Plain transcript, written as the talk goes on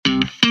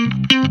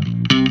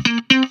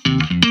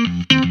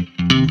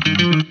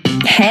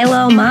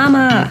Hello,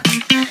 Mama.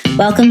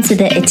 Welcome to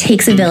the It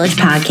Takes a Village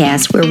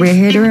podcast, where we're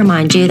here to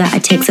remind you that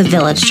it takes a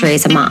village to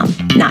raise a mom,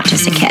 not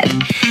just a kid.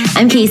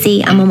 I'm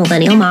Casey. I'm a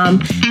millennial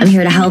mom. I'm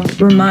here to help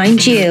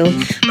remind you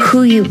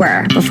who you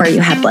were before you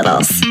had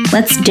littles.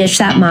 Let's ditch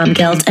that mom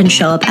guilt and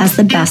show up as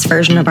the best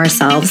version of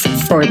ourselves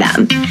for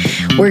them.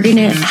 We're going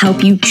to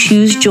help you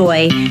choose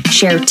joy,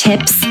 share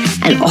tips,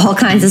 and all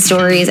kinds of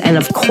stories, and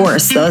of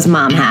course, those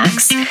mom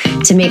hacks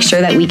to make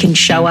sure that we can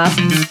show up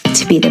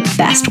to be the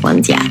best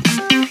ones yet.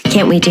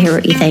 Can't wait to hear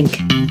what you think.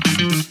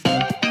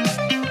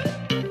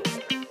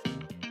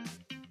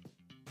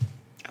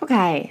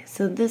 Okay,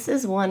 so this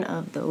is one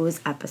of those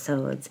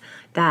episodes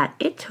that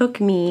it took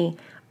me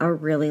a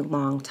really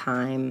long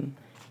time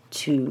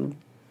to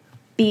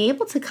be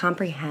able to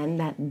comprehend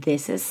that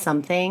this is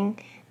something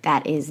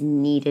that is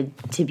needed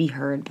to be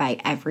heard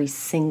by every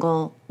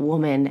single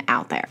woman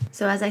out there.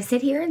 So as I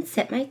sit here and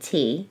sip my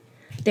tea,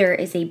 there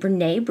is a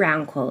Brené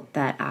Brown quote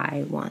that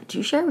I want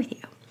to share with you.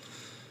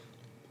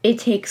 It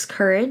takes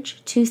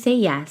courage to say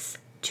yes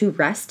to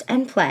rest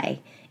and play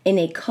in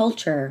a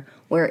culture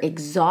where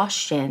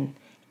exhaustion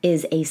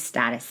is a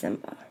status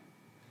symbol.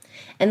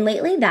 And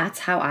lately,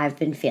 that's how I've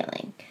been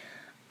feeling.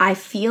 I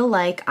feel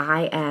like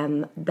I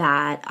am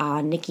that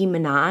Nicki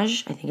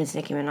Minaj, I think it's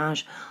Nicki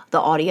Minaj, the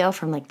audio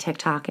from like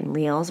TikTok and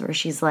Reels where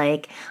she's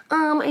like,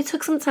 I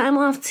took some time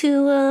off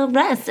to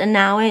rest and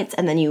now it's,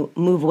 and then you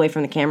move away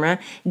from the camera,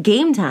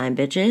 game time,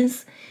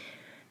 bitches.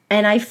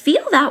 And I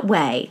feel that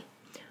way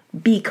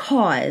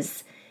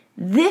because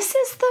this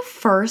is the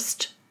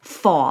first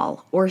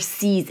fall or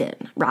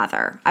season,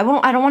 rather. I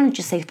don't want to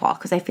just say fall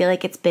because I feel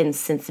like it's been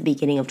since the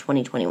beginning of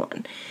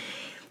 2021.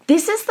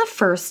 This is the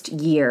first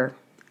year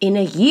in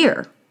a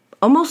year,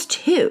 almost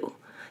two,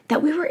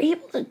 that we were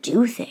able to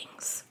do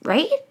things,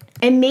 right?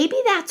 And maybe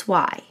that's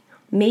why.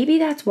 Maybe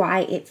that's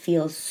why it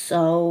feels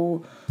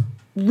so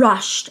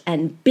rushed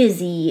and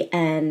busy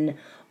and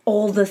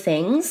all the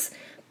things,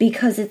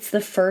 because it's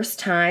the first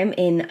time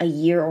in a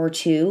year or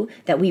two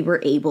that we were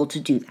able to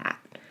do that.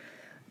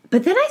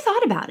 But then I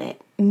thought about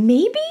it.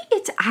 Maybe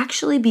it's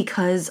actually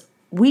because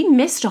we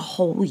missed a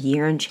whole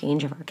year and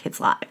change of our kids'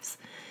 lives.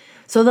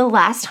 So the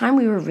last time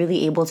we were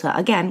really able to,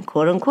 again,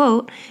 quote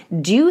unquote,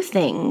 do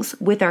things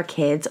with our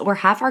kids or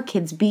have our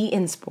kids be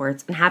in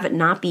sports and have it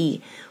not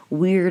be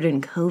weird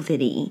and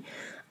COVID-y,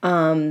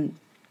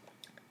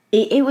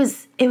 it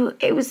was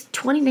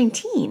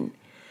 2019.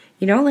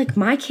 You know, like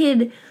my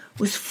kid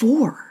was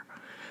 4.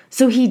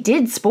 So he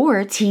did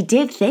sports, he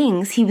did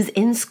things, he was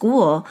in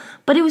school,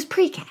 but it was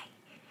pre-K.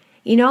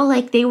 You know,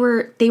 like they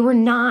were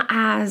not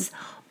as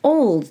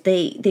old.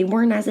 They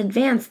weren't as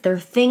advanced. Their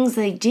things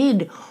they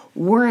did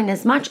weren't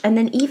as much. And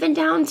then even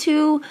down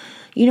to,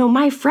 you know,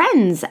 my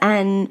friends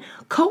and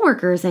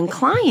coworkers and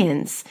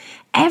clients,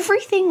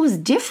 everything was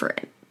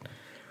different.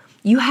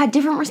 You had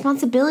different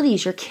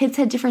responsibilities. Your kids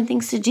had different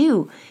things to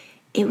do.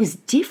 It was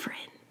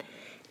different.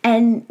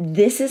 And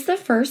this is the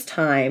first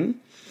time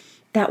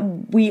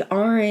that we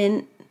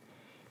aren't,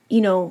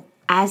 you know,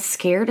 as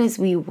scared as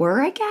we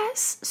were, I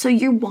guess. So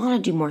you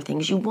want to do more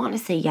things. You want to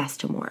say yes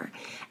to more.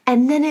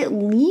 And then it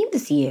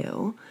leaves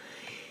you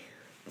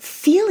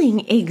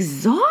feeling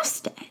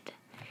exhausted.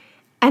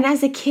 And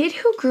as a kid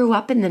who grew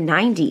up in the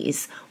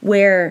 90s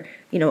where,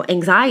 you know,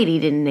 anxiety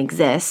didn't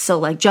exist, so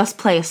like just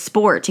play a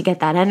sport to get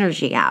that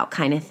energy out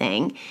kind of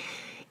thing,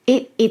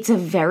 it's a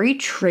very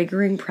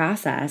triggering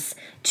process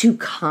to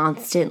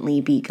constantly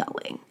be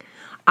going.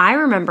 I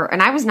remember,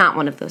 and I was not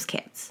one of those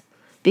kids,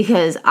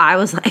 because I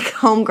was like,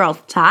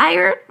 homegirl,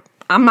 tired?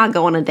 I'm not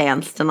going to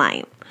dance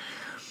tonight.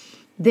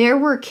 There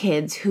were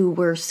kids who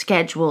were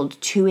scheduled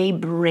to a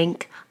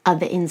brink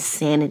of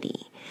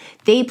insanity.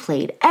 They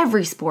played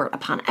every sport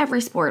upon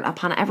every sport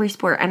upon every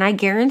sport. And I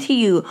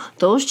guarantee you,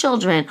 those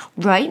children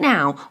right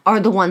now are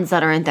the ones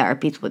that are in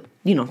therapies with,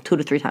 2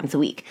 to 3 times a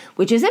week,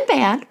 which isn't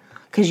bad,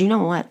 because you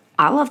know what?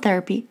 I love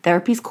therapy.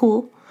 Therapy's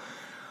cool.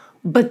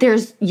 But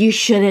you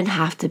shouldn't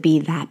have to be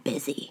that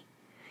busy.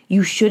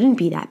 You shouldn't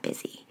be that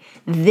busy.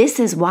 This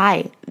is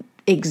why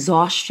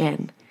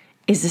exhaustion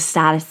is a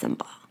status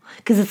symbol.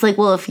 Because it's like,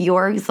 well, if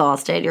you're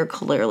exhausted, you're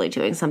clearly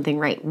doing something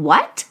right.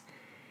 What?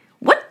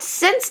 What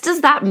sense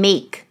does that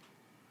make?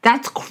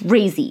 That's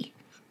crazy.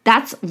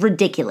 That's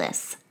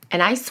ridiculous.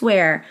 And I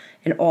swear,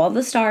 in all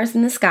the stars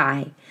in the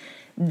sky,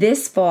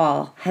 this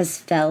fall has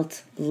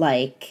felt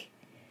like,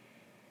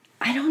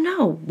 I don't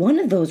know, one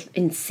of those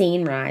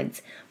insane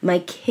rides. My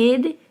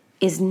kid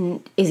is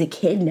a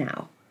kid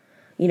now.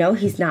 You know,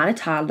 he's not a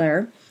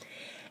toddler.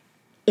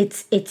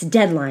 It's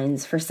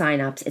deadlines for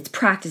signups. It's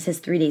practices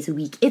 3 days a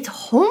week. It's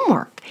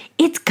homework.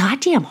 It's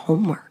goddamn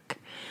homework.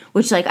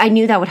 Which, like, I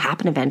knew that would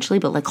happen eventually,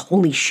 but, like,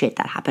 holy shit,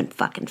 that happened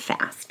fucking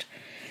fast.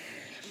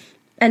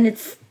 And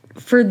it's,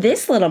 for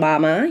this little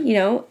mama, you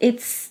know,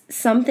 it's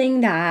something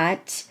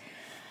that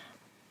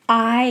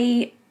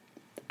I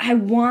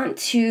want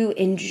to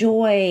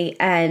enjoy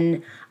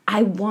and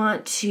I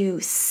want to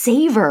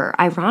savor.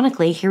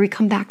 Ironically, here we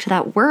come back to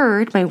that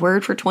word, my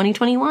word for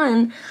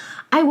 2021.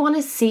 I want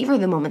to savor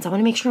the moments. I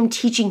want to make sure I'm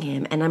teaching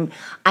him and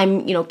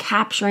I'm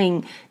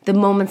capturing the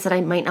moments that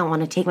I might not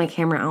want to take my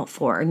camera out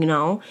for,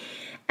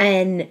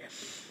 And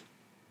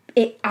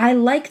I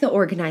like the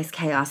organized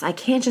chaos. I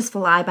can't just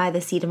fly by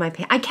the seat of my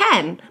pants. I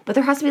can, but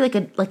there has to be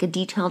like a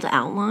detailed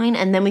outline,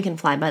 and then we can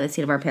fly by the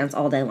seat of our pants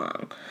all day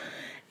long.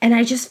 And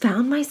I just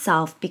found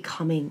myself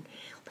becoming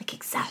like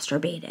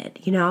exacerbated,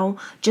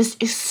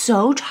 just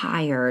so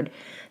tired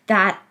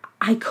that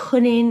I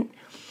couldn't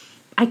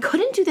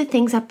do the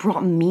things that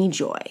brought me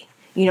joy.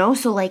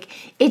 So like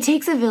it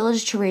takes a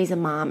village to raise a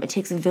mom. It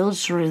takes a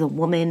village to raise a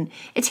woman.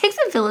 It takes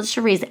a village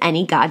to raise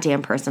any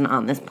goddamn person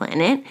on this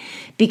planet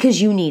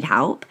because you need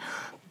help.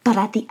 But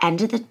at the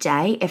end of the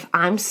day, if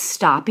I'm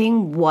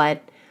stopping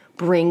what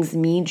brings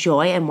me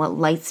joy and what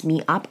lights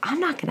me up,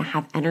 I'm not going to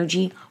have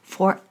energy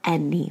for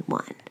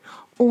anyone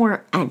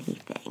or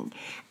anything.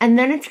 And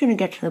then it's going to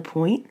get to the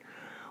point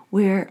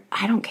where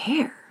I don't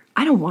care.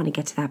 I don't want to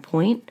get to that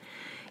point.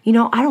 I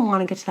don't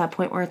want to get to that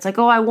point where it's like,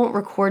 oh, I won't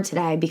record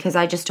today because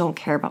I just don't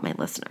care about my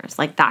listeners.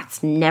 Like,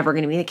 that's never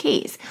going to be the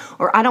case.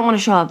 Or I don't want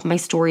to show up my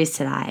stories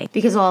today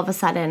because all of a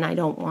sudden I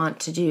don't want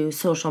to do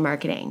social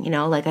marketing,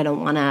 like I don't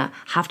want to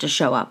have to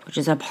show up, which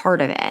is a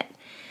part of it.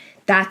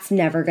 That's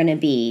never going to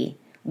be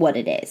what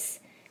it is.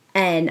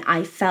 And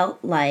I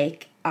felt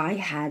like I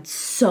had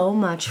so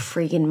much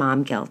freaking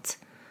mom guilt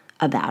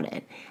about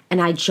it. And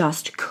I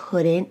just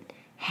couldn't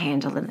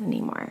handle it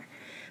anymore.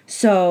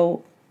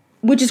 So,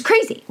 which is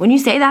crazy. When you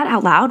say that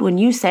out loud, when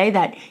you say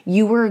that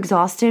you were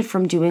exhausted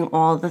from doing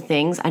all the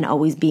things and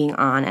always being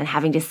on and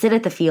having to sit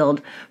at the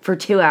field for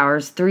 2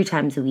 hours, 3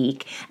 times a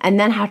week, and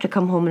then have to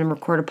come home and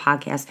record a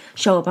podcast,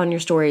 show up on your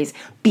stories,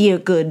 be a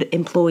good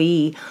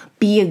employee,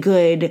 be a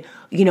good,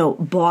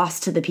 boss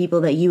to the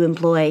people that you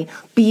employ,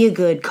 be a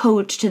good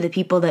coach to the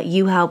people that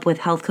you help with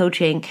health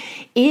coaching.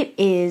 It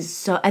is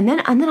so, and then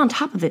on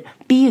top of it,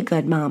 be a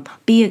good mom,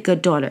 be a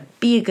good daughter,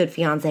 be a good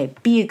fiance,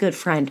 be a good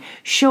friend,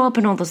 show up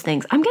in all those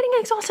things. I'm getting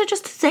exhausted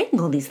just saying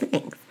all these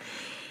things.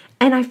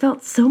 And I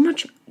felt so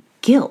much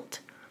guilt,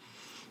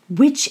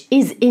 which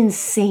is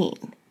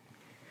insane.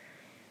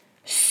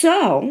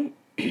 So,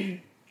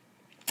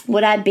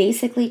 what I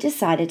basically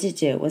decided to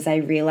do was I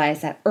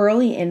realized that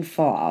early in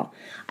fall,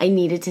 I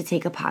needed to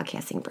take a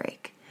podcasting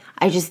break.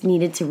 I just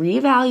needed to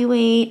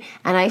reevaluate,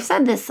 and I've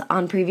said this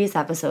on previous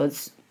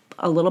episodes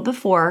a little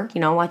before,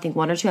 I think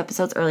 1 or 2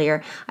 episodes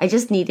earlier. I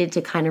just needed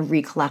to kind of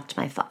recollect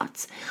my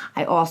thoughts.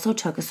 I also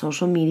took a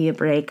social media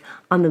break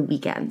on the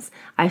weekends.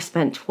 I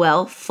spent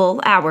 12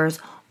 full hours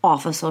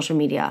off of social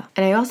media,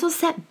 and I also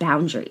set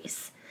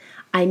boundaries.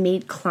 I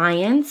made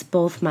clients,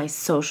 both my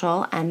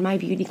social and my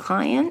beauty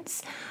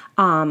clients,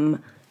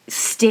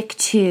 stick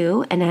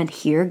to and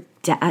adhere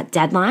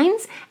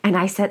deadlines, and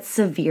I set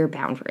severe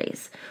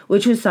boundaries,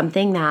 which was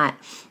something that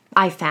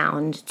I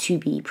found to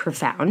be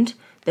profound.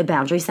 The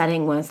boundary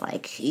setting was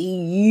like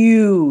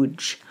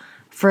huge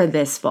for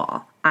this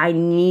fall. I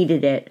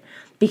needed it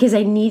because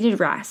I needed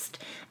rest,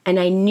 and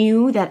I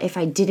knew that if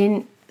I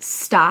didn't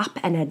stop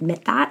and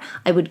admit that,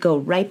 I would go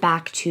right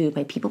back to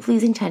my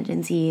people-pleasing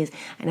tendencies,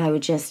 and I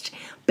would just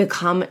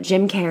become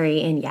Jim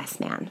Carrey in Yes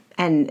Man.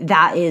 And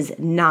that is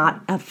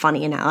not a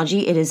funny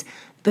analogy. It is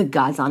the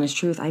God's honest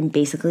truth. I'm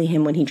basically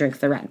him when he drinks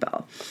the Red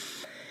Bull.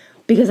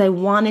 Because I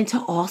wanted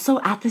to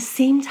also, at the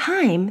same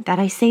time that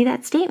I say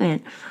that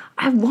statement,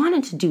 I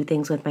wanted to do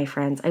things with my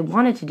friends. I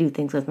wanted to do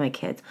things with my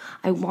kids.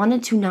 I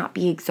wanted to not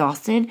be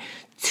exhausted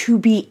to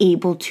be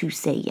able to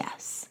say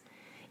yes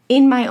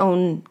in my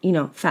own,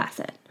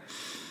 facet.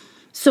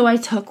 So I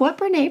took what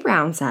Brene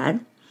Brown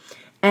said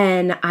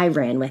and I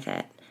ran with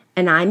it.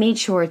 And I made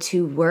sure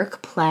to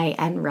work, play,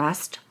 and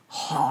rest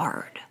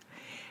hard.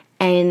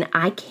 And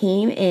I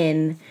came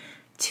in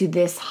to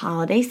this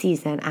holiday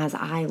season as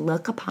I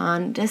look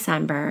upon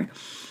December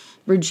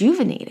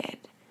rejuvenated.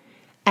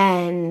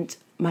 And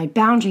my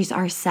boundaries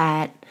are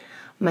set.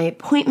 My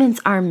appointments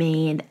are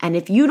made. And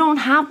if you don't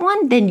have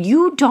one, then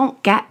you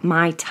don't get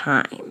my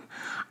time.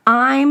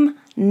 I'm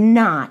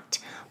not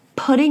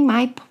putting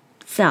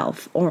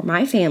myself or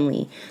my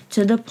family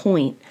to the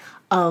point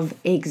of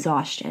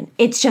exhaustion.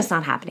 It's just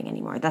not happening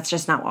anymore. That's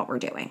just not what we're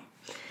doing.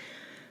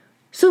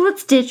 So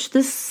let's ditch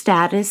the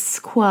status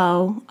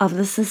quo of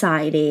the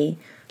society,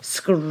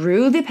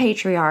 screw the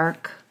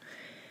patriarch,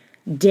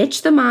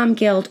 ditch the mom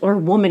guilt or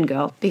woman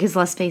guilt, because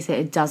let's face it,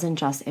 it doesn't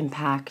just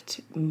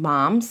impact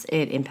moms,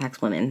 it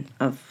impacts women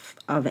of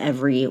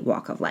every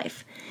walk of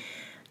life.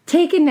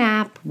 Take a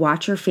nap,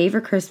 watch your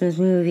favorite Christmas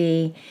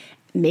movie,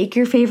 make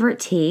your favorite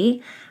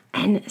tea,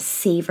 and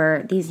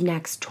savor these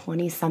next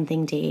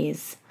 20-something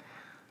days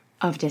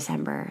of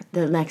December,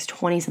 the next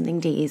 20-something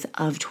days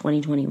of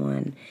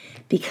 2021,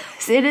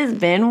 because it has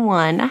been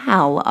one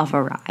hell of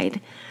a ride.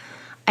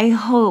 I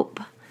hope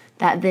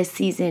that this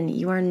season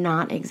you are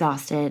not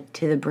exhausted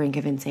to the brink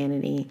of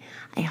insanity.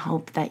 I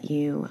hope that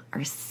you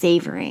are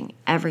savoring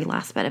every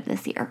last bit of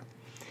this year.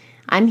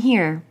 I'm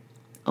here,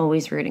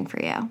 always rooting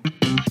for you.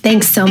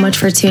 Thanks so much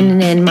for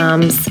tuning in,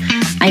 moms.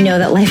 I know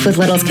that life with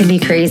littles can be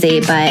crazy,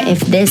 but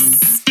if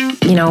this,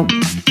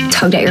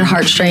 tugged at your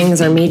heartstrings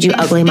or made you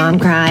ugly mom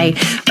cry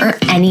or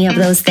any of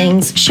those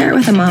things, share it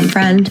with a mom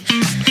friend.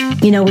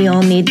 You know, we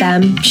all need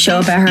them. Show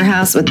up at her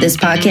house with this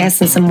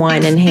podcast and some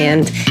wine in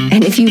hand.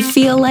 And if you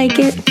feel like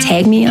it,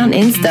 tag me on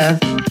Insta.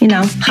 You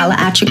know, holla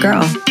at your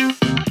girl.